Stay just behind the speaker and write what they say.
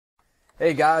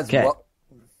Hey guys, Okay.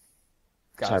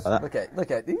 Gosh, Sorry about that.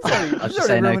 Look at. He's already, I was he's just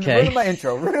already saying ruining my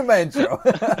intro. Ruining my intro.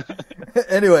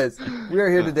 Anyways, we are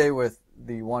here today with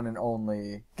the one and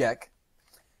only Gekke,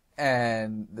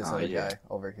 and this other guy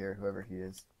over here, whoever he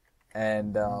is,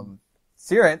 and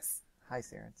Sirance. Hi,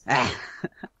 Sirance.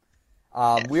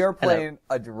 We are playing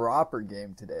a dropper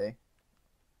game today.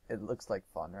 It looks like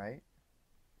fun, right?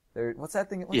 What's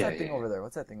that thing? What's that thing over there?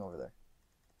 What's that thing over there?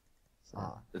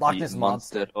 Loch Ness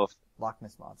Monster. Loch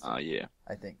Ness Monster. Yeah.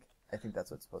 I think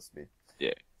that's what it's supposed to be.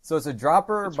 Yeah. So it's a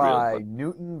dropper It's by real,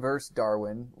 Newton versus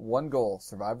Darwin. One goal: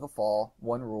 survive the fall.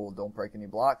 One rule: don't break any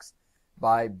blocks.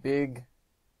 By Bigre.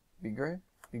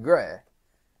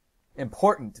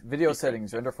 Important video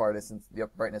settings: render far distance.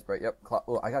 Yep. Brightness bright. Yep.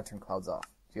 I gotta turn clouds off.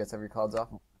 Do you guys have your clouds off?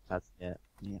 That's yeah.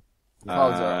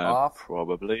 Clouds are off.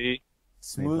 Probably.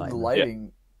 Smooth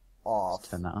lighting off.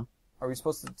 Turn that on. Are we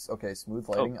supposed to? Okay. Smooth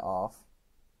lighting off.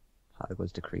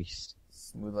 Particles decreased.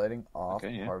 Smooth lighting off.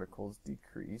 Okay, yeah. Particles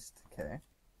decreased. Okay.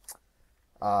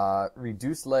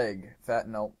 Reduce leg. Fat.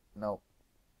 No.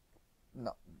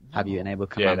 Have you enabled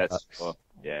Yeah, command that's. blocks? Well,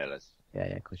 yeah, that's.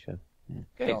 Yeah, cool, sure. Yeah.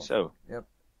 Okay, No. so. Yep.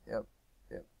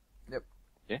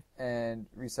 Yeah. And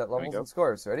reset we levels go. and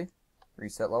scores. Ready?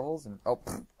 Reset levels and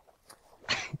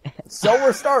So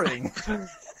we're starting.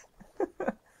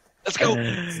 Let's go!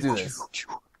 Let's do this.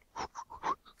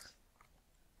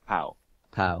 How?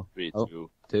 Pow. 3, Oh, 2,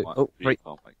 two. 1, Oh, 3. right.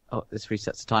 Oh my. Oh, this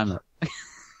resets the timer.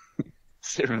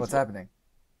 Sirance. What's happening?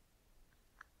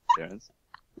 Sirance.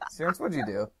 Sirance, what'd you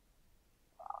do?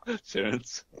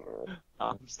 Sirance.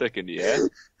 I'm stuck in the air.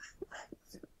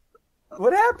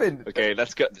 What happened? Okay,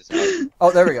 let's get this out.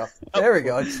 Oh, there we go. There we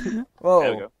go. Whoa.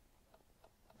 There we go.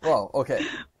 Whoa. Okay.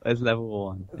 Where's level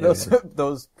 1? There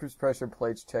Those pressure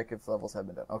plates check if levels have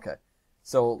been done. Okay.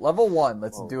 So level 1.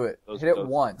 Let's Whoa. do it. Those- Hit it those-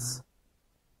 once.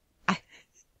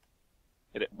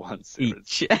 Hit it once. we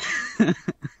Sirance. go. Each.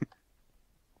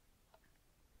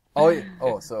 Oh, yeah.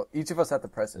 Oh, so each of us have to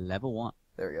press it. Level 1.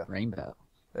 There we go. Rainbow.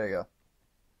 There you go.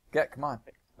 Get, come on.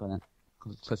 Go on then.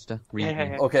 Cluster. Hey, Read hey, me.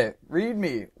 hey. Okay, read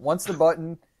me. Once the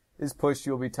button is pushed,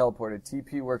 you will be teleported.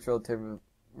 TP works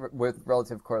with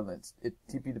relative coordinates.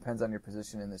 TP depends on your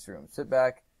position in this room. Sit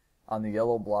back on the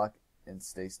yellow block and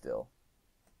stay still.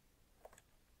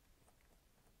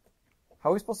 How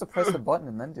are we supposed to press the button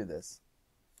and then do this?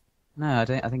 No, I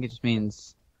don't. I think it just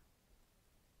means.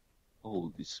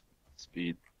 Holy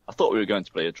speed. I thought we were going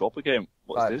to play a dropper game.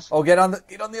 What's this? Oh, get on the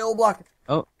yellow block.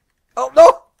 Oh. Oh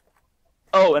no!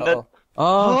 Oh, and then. Uh-oh.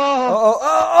 Oh.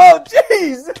 Oh,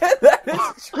 jeez! That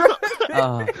is true.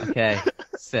 Oh. Okay.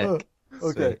 Sick. Okay.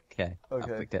 Sick. Okay. I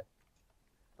Okay. picked it.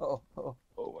 Oh. Oh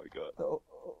my god. Oh.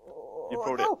 You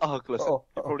probably. No. Oh, listen. Uh-oh.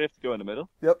 You probably have to go in the middle.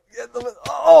 Yep.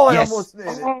 Oh, I Yes. almost made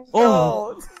it.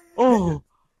 Oh. No. Oh.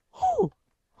 Oh.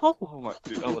 Oh my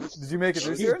dude. Oh, Did you make it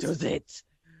through, He Sirance? does it.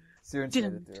 Sirance made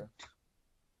Didn't. it through.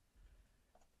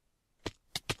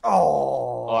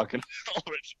 Oh, I Oh. can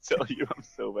already tell you I'm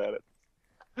so bad at.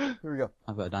 Here we go.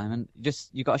 I've got a diamond.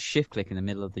 You got a shift click in the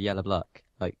middle of the yellow block,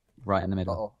 like right in the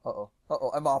middle.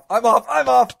 I'm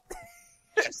off.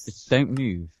 Just don't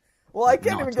move. Well, I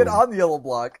can't Not even at get all. on the yellow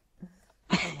block.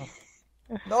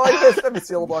 No, I missed. I missed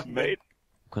the yellow block. Mate.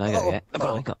 What I got Uh-oh. yet? Look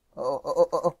what I got.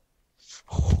 Oh.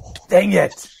 Dang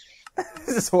it.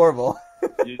 This is horrible.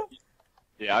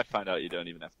 Yeah, I find out you don't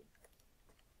even have to.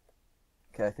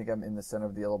 Okay, I think I'm in the center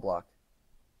of the yellow block.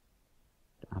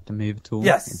 Don't have to move at all.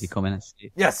 Yes. If you come in and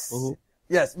see. Yes. Oh.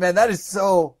 Yes, man, that is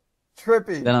so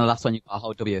trippy. Then on the last one you got a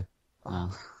whole W.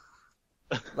 Oh.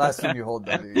 Last time you hold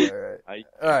W. Yeah, right.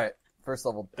 Alright, first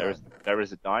level. There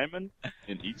is a diamond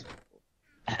in each.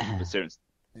 But seriously,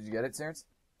 Did you get it, Sirance?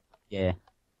 Yeah.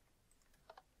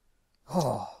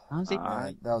 Oh, How's it?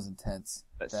 alright, that was intense.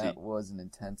 Let's That see. was an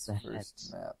intense The first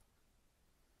heads. map.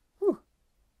 Whew.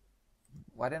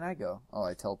 Why didn't I go? Oh,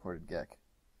 I teleported Gekke.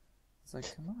 It's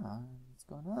like, come on, what's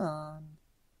going on?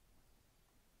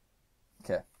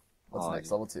 Okay, what's Oh, next?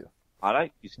 yeah. Level 2. I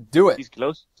like these Do it!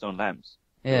 glowstone lamps.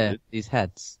 Yeah, Good. these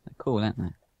heads. They're cool, aren't they?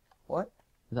 What?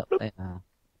 Is that,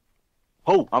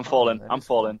 Oh, I'm falling. that I'm is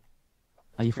falling.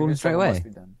 are you falling Previous straight level away? must be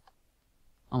done.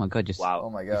 Oh my god, just Wow. Oh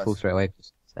my you gosh. fall straight away.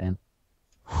 Just saying.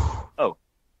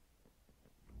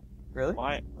 Really?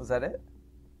 Why? Was that it?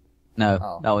 No,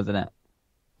 Oh. that wasn't it.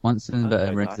 Once in the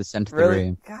Okay, run nice. to the center of the Really?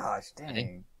 room. Gosh,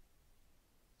 dang.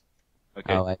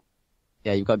 Okay. Oh wait.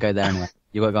 Yeah, you've got to go there anyway.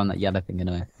 You've got to go on that yellow thing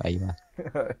anyway, where you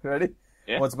are. Ready?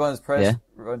 Yeah. Once the button is pressed, Yeah.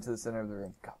 run to the center of the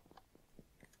room. Go.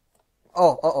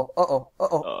 Oh.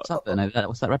 What's that button over there?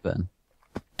 What's that red button?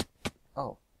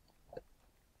 Oh.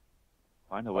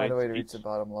 Find a Find a way to reach. reach the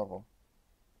bottom level.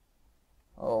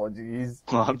 Oh, jeez.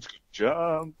 I'm just gonna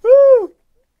jump. Woo!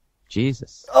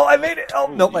 Jesus. Oh, I made it! Oh,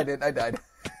 nope, I didn't. I died.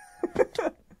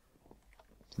 To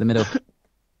the middle.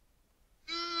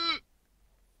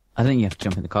 I think you have to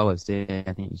jump in the cobwebs, do you?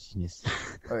 I think you should just...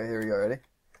 Okay, here we go. Ready?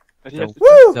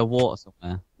 Woo! There's water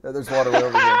somewhere. Yeah, there's water way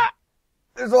over here.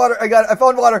 There's water. I got it. I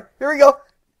found water. Here we go.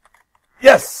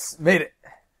 Yes! Made it.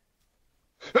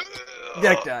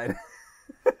 Gek died.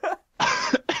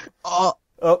 Oh,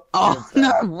 Oh,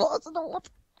 no! What's in the water?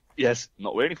 Yes,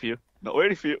 not waiting for you. Not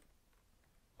waiting for you.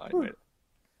 I made it.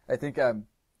 I think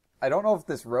I don't know if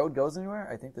this road goes anywhere.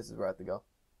 I think this is where I have to go.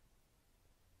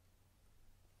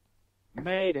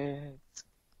 Made it.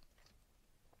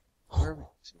 Where are we?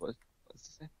 What's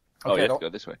this say? Okay, Oh, you I have don't- to go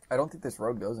this way. I don't think this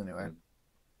road goes anywhere.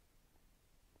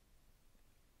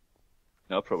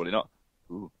 No, probably not.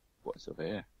 Ooh, what's over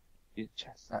here?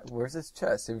 Chest. Where's this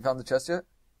chest? Have you found the chest yet?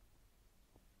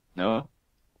 No.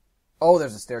 Oh,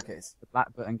 there's a staircase. The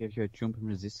black button gives you a jump and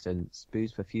resistance.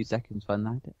 Boost for a few seconds for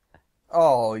night.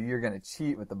 Oh, you're gonna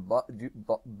cheat with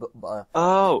the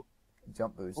Oh.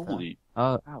 jump boost. Huh? Holy.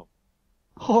 Oh, Ow.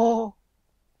 Oh.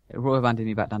 it rubber banded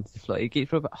me back down to the floor. It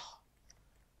keeps rubber...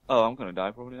 Oh, I'm gonna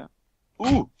die probably now.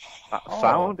 Ooh. I Oh.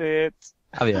 found it.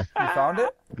 Oh, yeah. You found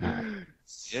it?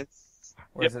 Yes.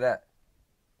 Where's it at?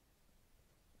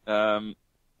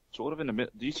 Sort of in the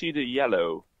middle. Do you see the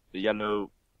yellow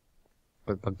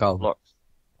But gold. blocks?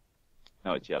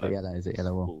 No, it's yellow. Oh, yellow. Is it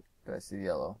yellow wall? Cool. Did I see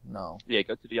yellow? No. Yeah,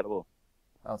 go to the yellow wall.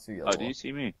 I don't see yellow. Oh, do you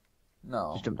see me?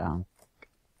 No. Just jump down.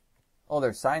 Oh,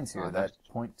 there's signs here Oh, that nice.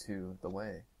 point to the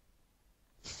way.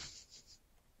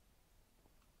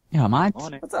 Yeah, mate.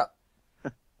 On it. What's up?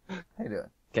 How you doing?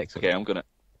 Gex. Okay, I'm coming.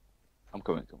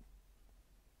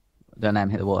 Don't let him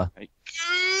hit the water. Hey.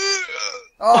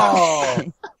 Oh!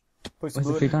 Push the Where's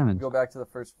the button, 3 diamonds? go back to the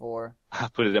first floor. I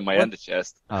put it in my What? ender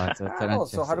chest. Oh, it's Oh,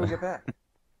 so how do we get back?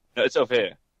 No, it's over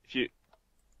here. If you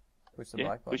Push the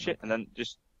black button. push it and then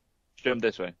just jump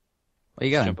this way. Where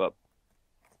you going? Jump up.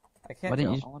 I can't Why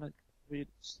didn't go. you- I want to read.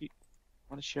 I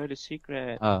want to show the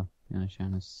secret. Oh, you're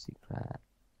showing a secret.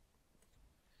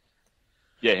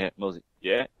 Yeah, Mosey.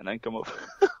 Yeah, and then come up.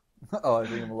 Oh, I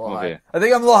think I'm a little Over high. here. I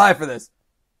think I'm a little high for this.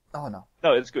 Oh, no.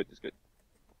 No, it's good. It's good.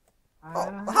 Oh,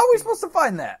 how are we supposed to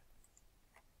find that?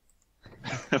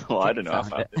 Well, I don't know. I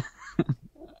Found found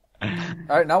it.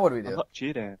 Alright, now what do we I'm do? not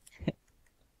cheating.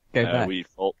 Go back. We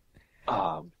fall. We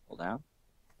fall down.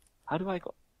 How do I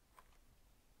go?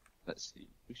 Let's see.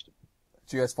 Push the...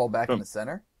 Do you guys fall back in Boom. the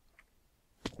center?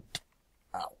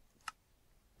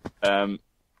 Ow.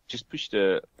 Just push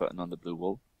the button on the blue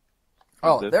wall.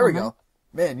 Oh, Good. there we go.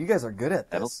 Man, you guys are good at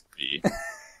That'll this. be.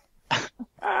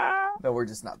 No, we're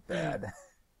just not bad.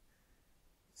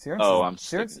 Sirance Oh, is- I'm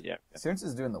sick. Sirance, Yeah. Sirance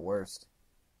is doing the worst.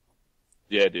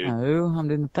 Yeah, dude. No, I'm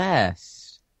doing the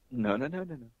best. No.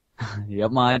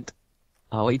 Yep, mind.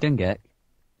 Oh, what you doing, Gek?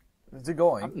 Is it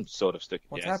going? I'm sort of stuck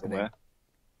What's here happening? somewhere.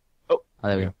 Oh,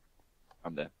 there we go.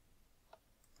 I'm there.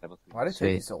 Level 3. Why did it take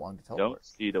you Sweet. so long to Don't teleport?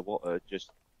 see the water,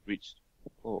 just reach the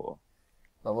floor.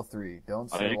 Level 3.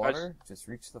 Don't Are see you guys- water, just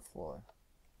reach the floor.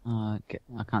 I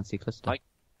can't see cluster. Like-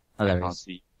 Oh, there I it can't is.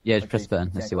 see. Yeah, just Okay, press the button.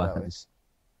 you Let's can't see go what that way. happens.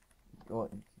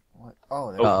 What? What?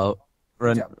 Oh, there Uh-oh.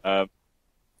 Run.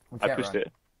 we I can't pushed run.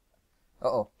 it.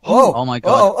 Uh-oh. Whoa! Oh my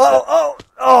god.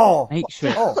 Oh! Make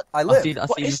sure. Oh, I I lived. see, I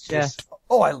What see the is chest. this?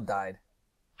 Oh, I died.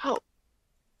 How?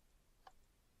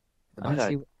 The I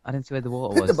button. didn't see where the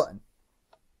water Hit was. the button.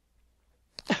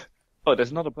 Oh,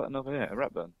 there's another button over here, a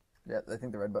red button. Yeah, I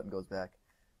think the red button goes back.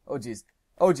 Oh, jeez.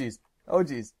 Oh, jeez. Oh,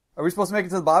 jeez. Are we supposed to make it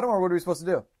to the bottom, or what are we supposed to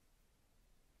do?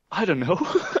 I don't know.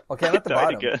 Okay, I'm at the I died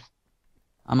bottom. again.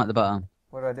 I'm at the bottom.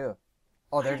 What do I do?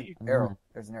 Oh, there's Hey. an arrow.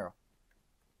 There's an arrow.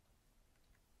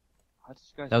 How did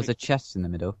you guys There was a make- chest in the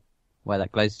middle where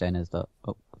that glowstone is. That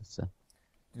cluster.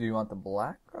 Do you want the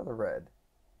black or the red?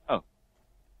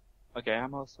 Okay,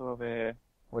 I'm also over here.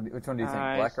 Which one do you think?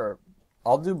 Nice. Black or...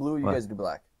 I'll do blue, you What? guys do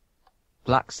black.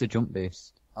 Black's the jump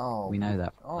boost. Oh. We know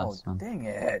that. Oh, Last one. dang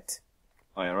it.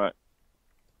 Oh, yeah, right.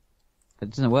 It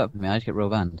doesn't work for me. I just get real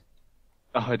banned.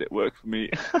 Oh, it didn't work for me.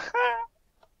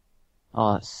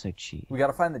 Oh, that's so cheap. We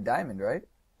gotta find the diamond, right?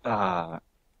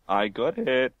 I got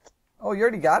it. Oh, you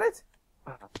already got it?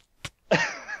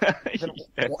 Then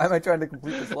Yes. Why am I trying to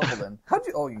complete this level then? How'd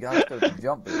you... Oh, you got it to the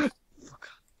jump boost.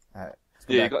 Alright, let's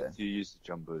go Yeah, you back got then. to use the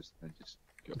jump boost and just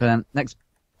go. But next.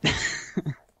 I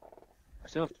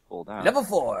still have to fall down. Level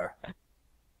 4!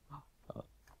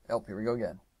 Oh, here we go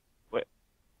again.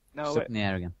 No, Just wait. up in the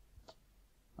air again.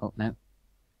 Oh no!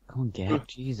 Come on, Gek.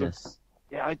 Jesus.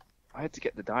 Yeah, I had to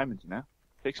get the diamond, you know?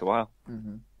 Takes a while.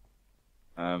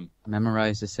 Mm-hmm.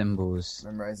 Memorize the symbols.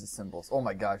 Memorize the symbols. Oh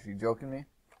my gosh, are you joking me?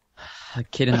 A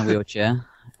kid in a wheelchair.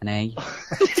 An A.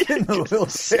 In the wheelchair.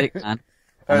 Sick man.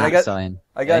 All right, An sign.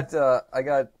 I got.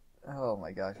 Oh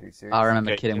my gosh, are you serious? I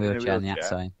remember Okay, kid in kid in a wheelchair and the at wheelchair.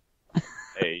 sign.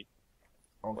 A. Okay.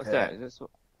 What's that? Is this what?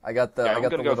 I got the Yeah, I'm I got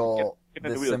the gonna go for little kid in the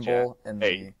this wheelchair. symbol and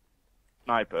Hey. the.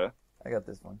 Sniper I got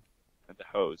this one. and the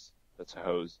hose. That's a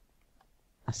hose.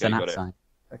 That's Yeah, an you at got it. sign.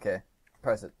 Okay,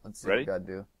 press it. Let's see Ready? what God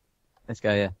do. Let's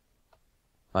go, yeah.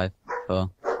 5, 4,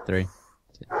 3,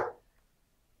 2.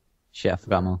 Shit, I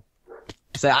forgot more.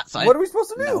 It's the at sign. What are we supposed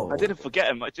to do? No. I didn't forget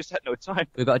him. I just had no time.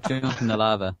 We've got to jump in the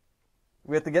lava.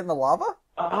 We have to get in the lava.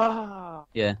 Ah.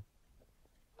 Yeah.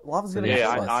 Lava's So gonna the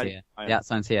kill at us. sign's here. I The at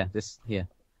sign's here. This here.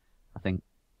 I think.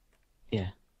 Yeah.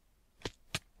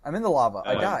 I'm in the lava.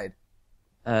 I died.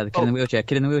 The kid in the wheelchair.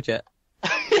 Kid in the wheelchair.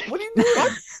 What are you doing?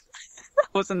 That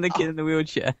wasn't the kid in the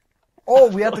wheelchair. Oh,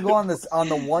 we have to go on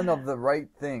the one of the right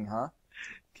thing, huh?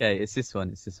 Okay, it's this one.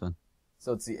 It's this one.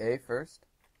 So it's the A first.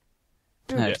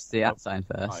 No, Yeah. it's the at sign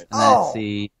first. Right. And then Oh! it's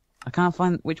the... I can't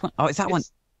find which one. Oh, it's that one.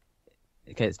 It's-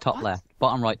 Okay, it's top What? left.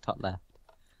 Bottom right, top left.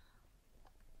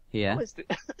 Here. What is the...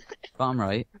 Bottom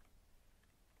right.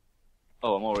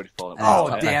 Oh, I'm already falling. Oh,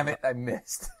 top damn left. it! I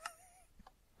missed.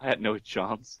 I had no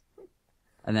chance.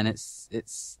 And then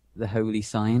it's the holy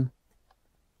sign.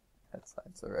 That's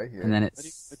fine. So right here. And then What do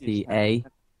it's you- the A.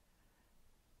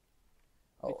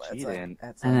 Oh, that's cheating. fine.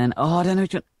 That's And fine. then, oh, I don't know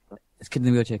which one. It's kid in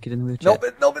the wheelchair. Kid in the wheelchair.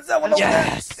 Nope, it's that one.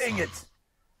 Yes! Dang it.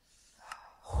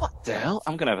 What the hell?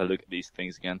 I'm gonna have a look at these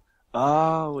things again.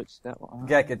 Oh, it's that one.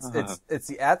 Gek, it's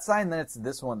the at sign, then it's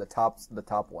this one, the top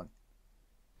one.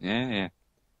 Yeah, yeah.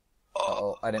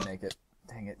 Oh, I didn't make it.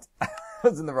 Dang it. I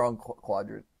was in the wrong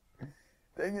quadrant.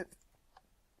 Dang it.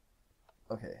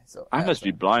 Okay, so I at must be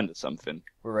sign. blind or something.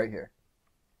 We're right here.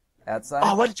 At sign.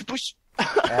 Oh, why did you push?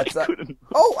 I At sign. couldn't.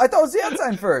 Oh, I thought it was the at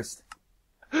sign first.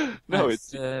 No, it's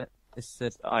the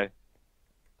the eye.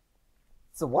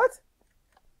 It's a what?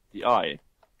 The eye.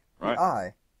 Right? The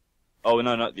I. Oh,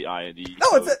 no, not the eye. The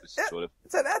No, it's nose, a- sort of.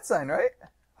 It's an at sign, right?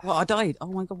 What? I died. Oh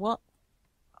my god, what?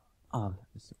 Oh,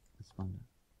 this one.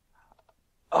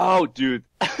 Oh, dude.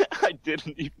 I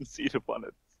didn't even see the one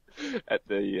at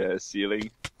the ceiling.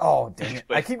 Oh, dang it.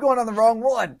 I keep going on the wrong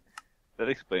one. That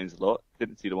explains a lot.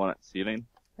 Didn't see the one at the ceiling.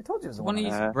 I told you it was the One one.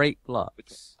 of Uh, you break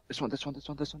blocks. This one. What?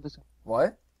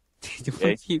 One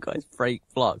of you guys break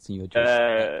blocks and you're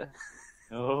just...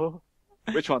 No.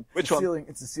 Which one? It's a ceiling.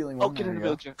 It's a ceiling Oh, one. get There in the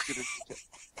you go. wheelchair. Get in the wheelchair.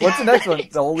 What's the next one?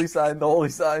 The holy sign. The holy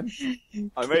sign.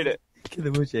 I made it. Kid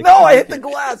in the wheelchair. No, I hit the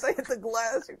glass. I hit the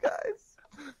glass, you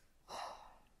guys.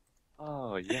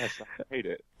 Oh, yes, I made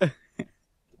it.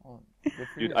 Oh, good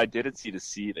for Dude, you. I didn't see the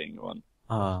ceiling one.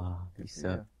 Ah, you Good for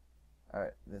suck. you. All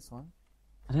right, this one.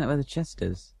 I don't know where the chest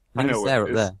is. I I think know it's where there it up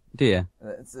is. there. Do you?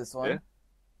 It's this one. Yeah.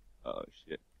 Oh,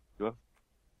 shit. You have...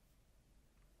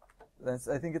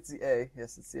 I think it's the A.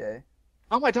 Yes, it's the A.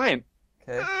 How am I dying?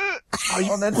 Okay. Oh,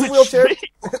 you Oh, that's the pushed wheelchair. me.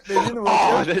 They're in the Oh,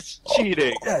 wheelchair. that's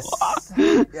cheating. Yes.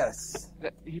 Yes.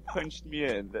 He punched me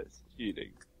in. That's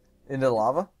cheating. Into the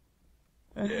lava.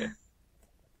 Yeah.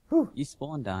 You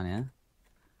spawned down here.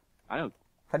 I don't...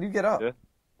 How do you get up? Yeah.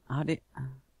 How did...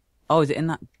 Oh, is it in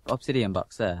that obsidian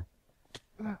box there?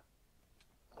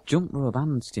 Jump rubber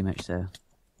bands too much though.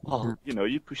 Well, you know,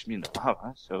 you pushed me in the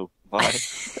lava, so bye.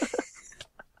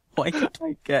 Why can't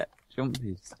I get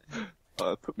jumpies?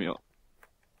 Put me up.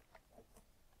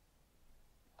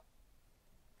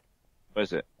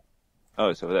 Where's it? Oh,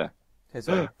 it's over there. Okay,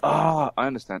 so Ah, I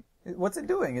understand. what's it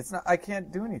doing? It's not. I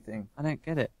can't do anything. I don't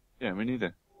get it. Yeah, me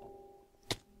neither.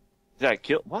 Did I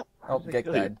kill... What? How Oh, did I Gek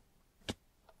kill you?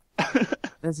 died.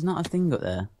 There's not a thing up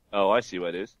there. Oh, I see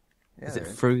what it is. Yeah, Is it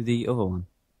through the other one?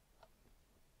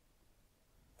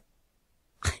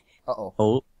 Uh-oh.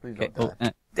 Oh, Please okay. don't die.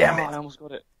 Oh, Damn Oh, it. I almost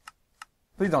got it.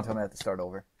 Please don't tell me I have to start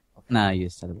over. nah, you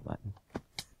said it like that.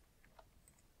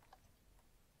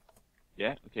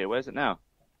 Yeah? Okay, where's it now?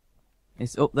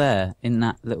 It's up there in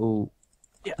that little...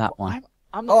 Yeah, That one.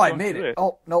 I'm not Oh, I going made through it.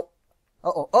 Oh, no.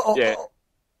 Uh-oh. Uh-oh. Yeah. Uh-oh.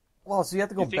 Wow, so you have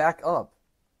to go You think- back up.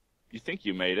 You think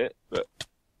you made it, but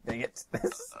Dang it. This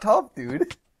is tough,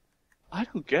 dude. I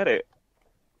don't get it.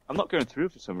 I'm not going through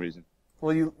for some reason.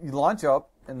 Well, you launch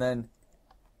up, and then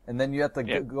you have to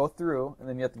Yeah. go through, and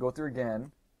then you have to go through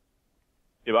again.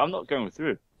 Yeah, but I'm not going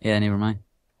through. Yeah, never mind.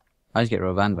 I just get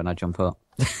rubber band when I jump up.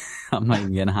 I'm not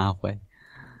even getting halfway.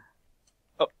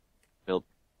 Build.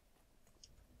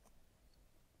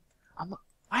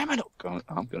 Why am I not going?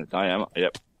 I'm going to die. Am I?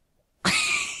 Yep.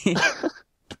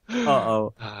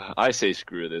 Uh-oh. I say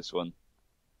screw this one.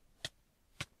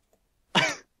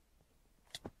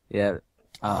 Yeah.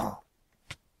 Oh.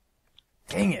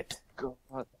 Dang it. God.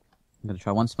 I'm gonna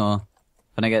try once more.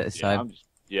 When I get this Yeah, time,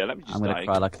 let me just I'm gonna die.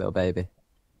 cry like a little baby.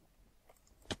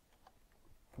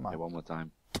 Come on. Yeah, one more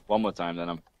time. One more time, then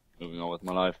I'm moving on with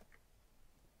my life.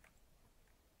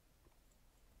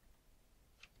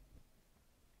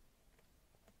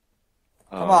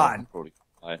 Come on. I'm probably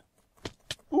high.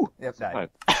 Yep, died.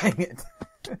 Dang it.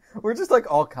 We're just like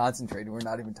all concentrated. We're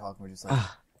not even talking. We're just like,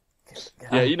 get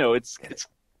Yeah, out. you know, it's. Okay.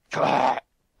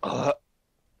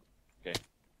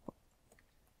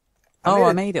 Oh, made I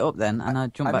it- made it up then, and I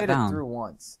jumped I back made down. it through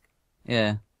once.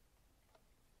 Yeah.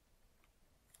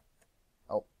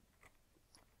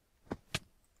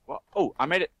 What? Oh, I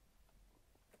made it.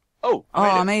 Oh, Oh, I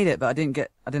made I it. made it, but I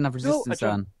didn't have resistance I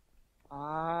on. jumped.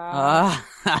 Ah,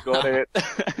 Ah. got it.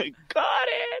 Got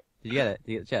it. Did you get it?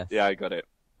 Did you get the chest? Yeah, I got it.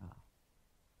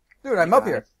 Dude, I'm up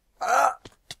here.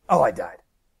 Oh, I died.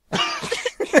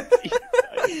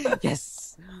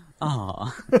 Yes.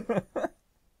 Oh.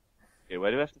 Okay,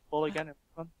 where do I have to fall again,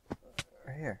 everyone?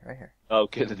 Right here, right here. Oh,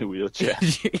 get in the wheelchair.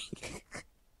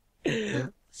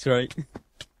 That's right.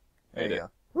 There Made you it. go.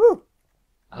 Woo!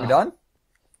 We Ah. done?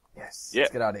 Yes. Yeah.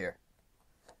 Let's get out of here.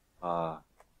 Ah.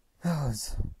 That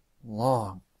was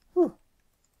long. Whew.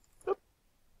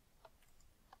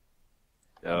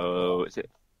 So, is it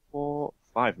 4,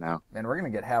 5 now? Man, we're gonna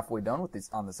get halfway done with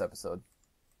on this episode.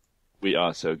 We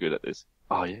are so good at this.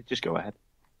 Oh yeah, just go ahead.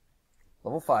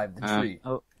 Level 5, the tree.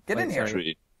 Oh, Get wait, in here. sorry.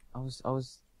 Tree. I was.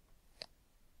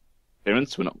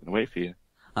 Parents, we're not going to wait for you.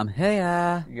 I'm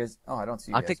here. You guys. Oh, I don't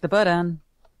see you I guys. clicked the button.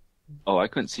 Oh, I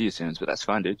couldn't see you, Sirance, but that's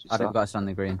fine, dude. Just I start. forgot to stand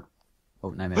the green.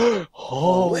 Oh, no, mate.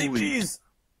 Holy jeez!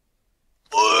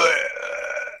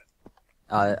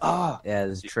 Ah. Yeah,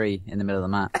 there's a tree in the middle of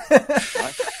the map.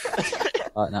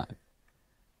 Oh, no.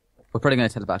 We're probably going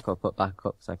to take it back up, so I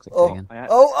clicked it Oh, again.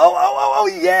 oh,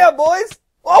 yeah, boys!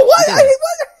 Oh, what? You I did.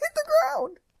 hit the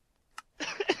ground!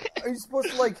 Are you supposed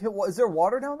to, like, hit, is there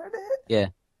water down there to hit? Yeah,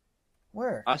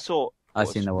 Where? I saw. I've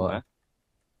seen the water.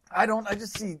 I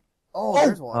just see,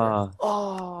 there's water. Oh,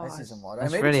 Oh, I see some water.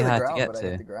 That's I made really it to the hard to ground, get but I to.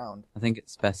 hit the ground. I think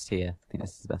it's best here. I think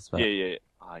this is the best spot. Yeah.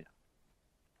 Ah, yeah.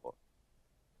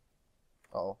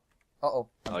 Uh-oh. Uh-oh.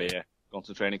 Oh, yeah.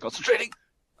 Concentrating.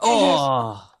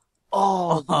 Oh!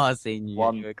 Oh, I seen you.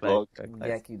 One You were close. block. You were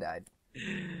close. Gekke died.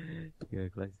 You were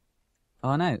close.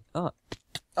 Oh, no. Oh,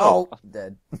 Oh,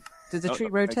 dead. did the No, tree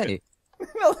no, rotate?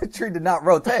 No, the tree did not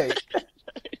rotate.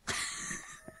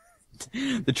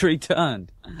 The tree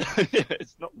turned. yeah,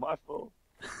 it's not my fault.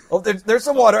 Oh, there's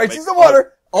some water. I see some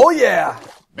water. Oh, yeah.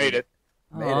 Made it.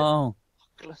 Made it. Oh.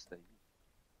 Cluster.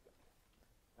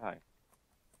 Hi.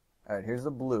 All right, here's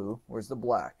the blue. Where's the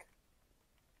black?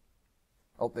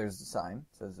 Oh, there's the sign.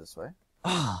 It says this way.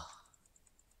 Oh.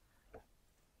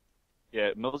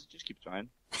 Yeah, Mills, just keep trying.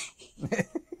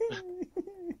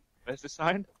 Where's the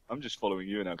sign? I'm just following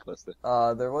you now, Cluster.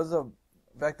 There was a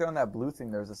back there on that blue thing.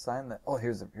 There was a sign that. Oh,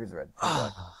 here's red. Here's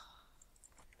black.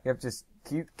 You have to just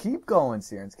keep going,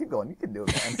 Sirance. Keep going. You can do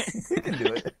it, man. You can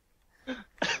do it.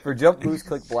 For jump boost,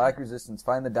 click black resistance.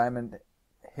 Find the diamond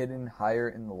hidden higher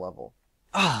in the level.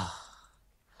 Ah.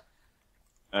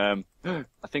 I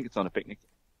think it's on a picnic.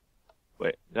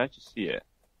 Wait, did I just see it?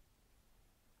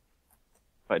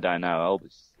 If I die now, I'll be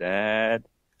sad.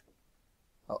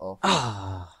 Uh-oh.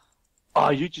 Ah. Oh,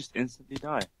 you just instantly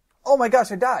die. Oh my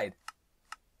gosh, I died.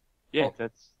 Yeah, Oh.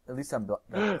 that's... At least I'm black.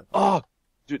 Oh!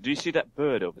 Do you see that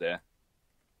bird over there?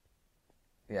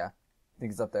 Yeah.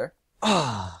 Think it's up there?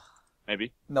 Ah.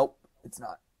 Maybe? Nope, it's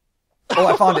not. Oh,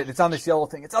 I found it. It's on this yellow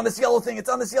thing. It's on this yellow thing. It's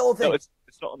on this yellow thing. No, it's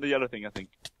not on the yellow thing, I think.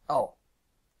 Oh.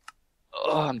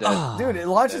 Oh, I'm dead. Ah. Dude, it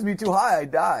launches me too high. I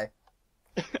die.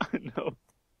 I know.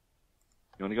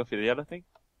 You want to go for the yellow thing?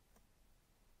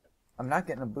 I'm not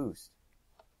getting a boost.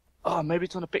 Oh, maybe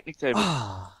it's on a picnic table.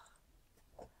 Ah.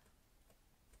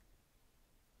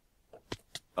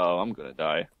 Oh, I'm gonna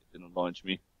die. It didn't launch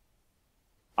me.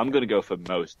 I'm gonna go for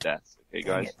most deaths. Okay,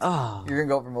 Dang guys? it. Ah. You're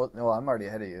gonna go for most. No, I'm already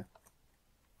ahead of you.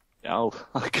 Yeah, I'll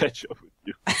catch up with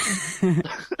you.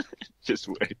 Just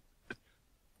wait.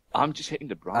 I'm just hitting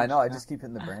the branch. I know. I now. just keep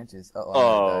hitting the branches.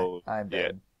 Oh, I'm yeah.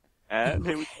 dead. And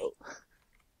here we go.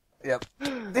 Yep.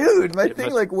 Dude, my It thing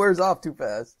must- like wears off too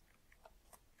fast.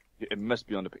 It must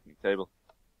be on the picnic table.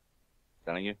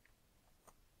 Telling you.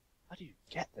 How do you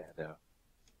get there, though?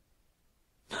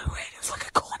 No way, it was like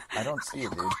a corner. I don't see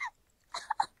it, dude.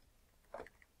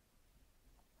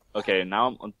 Okay, now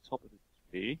I'm on top of the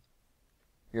tree.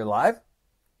 You're live?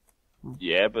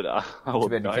 Yeah, but I Too will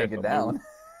bad you die can't if get I move. down.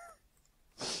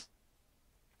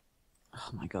 Oh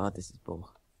my god, this is bull.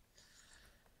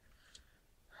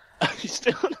 You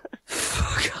still?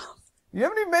 Fuck off. You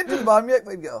haven't even been to the bottom yet.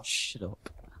 Wait, go. Shut up.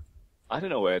 I don't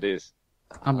know where it is.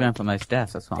 I'm going for most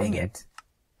deaths, that's what I'm Dang doing. it.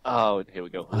 Oh, here we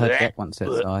go. I heard Gekke once it,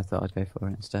 so I thought I'd go for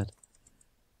it instead.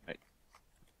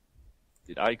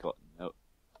 Did I got no?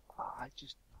 Oh, I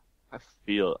can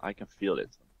feel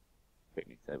it. On the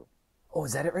picnic table. Oh,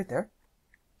 is that it right there?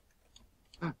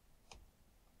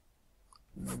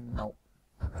 No.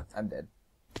 I'm dead.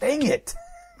 Dang it!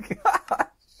 Gosh.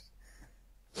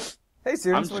 Hey, I'm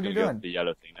Sirance, just what are you gonna go doing? for the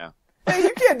yellow thing now. Hey,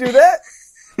 you can't do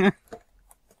that!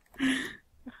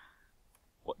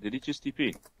 What, did he just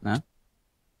TP? No?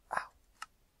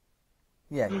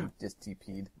 Yeah, he just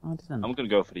TP'd. Oh, it doesn't. I'm gonna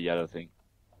go for the yellow thing.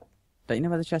 Don't you know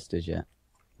where the chest is yet?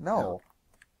 No.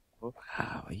 Wow,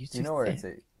 are you Do you know where it's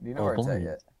at? Do you know Or where it's at blind.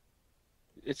 yet?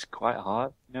 It's quite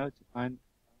hard, you know, to find.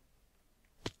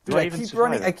 Dude, Do I even keep survive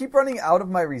running. it? I keep running out of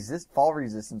my fall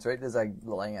resistance right as I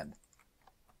land.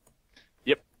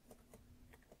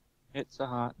 It's a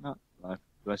hard nut life.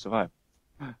 Do I survive?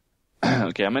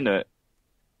 Okay, I'm into it.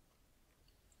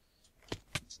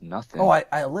 It's nothing. Oh,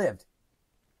 I lived.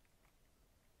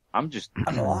 I'm just.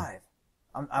 I'm alive.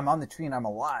 I'm on the tree and I'm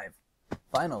alive.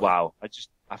 Finally. Wow,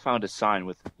 I found a sign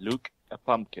with Luke a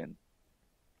pumpkin.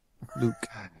 Luke.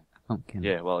 Pumpkin.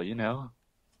 Yeah, well, you know.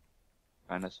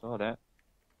 Kinda saw that.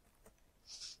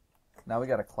 Now we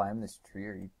gotta climb this tree.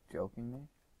 Are you joking me?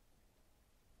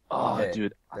 Oh, Okay,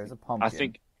 dude. There's a pumpkin. I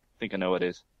think I know what it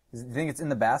is. Do you think it's in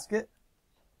the basket?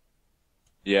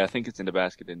 Yeah, I think it's in the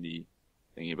basket in the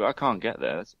thingy, but I can't get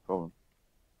there. That's the problem.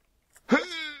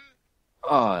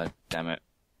 Oh, damn it.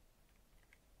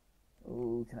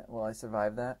 Ooh, will I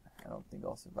survive that? I don't think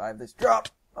I'll survive this drop.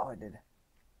 Oh, I did.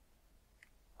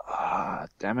 Ah,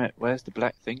 damn it. Where's the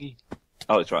black thingy?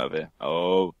 Oh, it's right over here.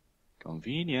 Oh,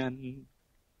 convenient. You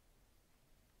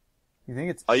think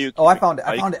it's? Are you? Oh, I found it.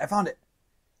 are I you- found it. I found it.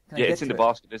 Can I Yeah, get it's in to the it?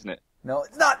 basket, isn't it? No,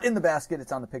 it's not in the basket.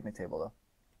 It's on the picnic table though.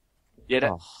 Yeah,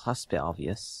 Oh, that's a bit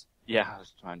obvious. yeah. I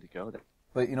was trying to go there.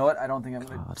 But you know what? I don't think I'm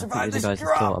gonna God, I think survive you this guys have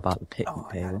drop. thought about the picnic Oh, I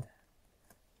got table.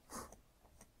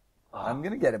 I'm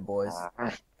gonna get it, boys.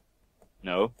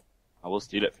 No, I will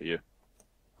steal it for you.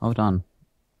 Hold on.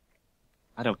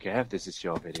 I don't care if this is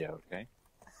your video, okay?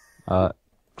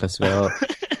 Close to go up.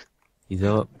 He's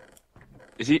up.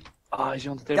 Is he? Oh, is he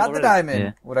on the table Got the already? diamond.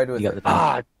 Yeah. What do I do with You got it? the diamond.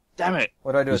 Ah, damn it!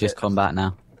 What do I do He's with just it? come back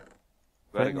now.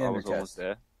 Where'd Put it I in go? the I ender was almost chest.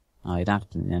 there. Oh, you'd have to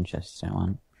put it in the end chest if you don't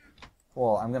want.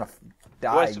 Well, I'm gonna Do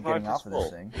I die survive getting off of this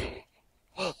fall? thing.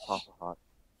 Half a heart.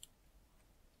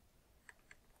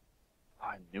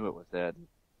 I knew it was there,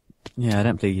 Yeah, I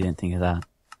don't believe you didn't think of that.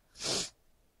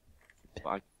 but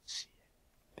I could see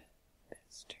it.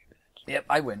 Stupid. Yep,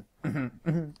 I win. I'm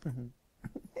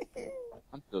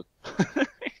still.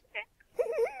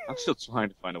 I'm still trying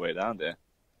to find a way down there.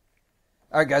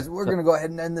 All right, guys, we're gonna go ahead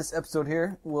and end this episode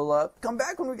here. We'll come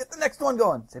back when we get the next one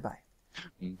going. Say bye.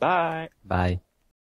 Bye. Bye.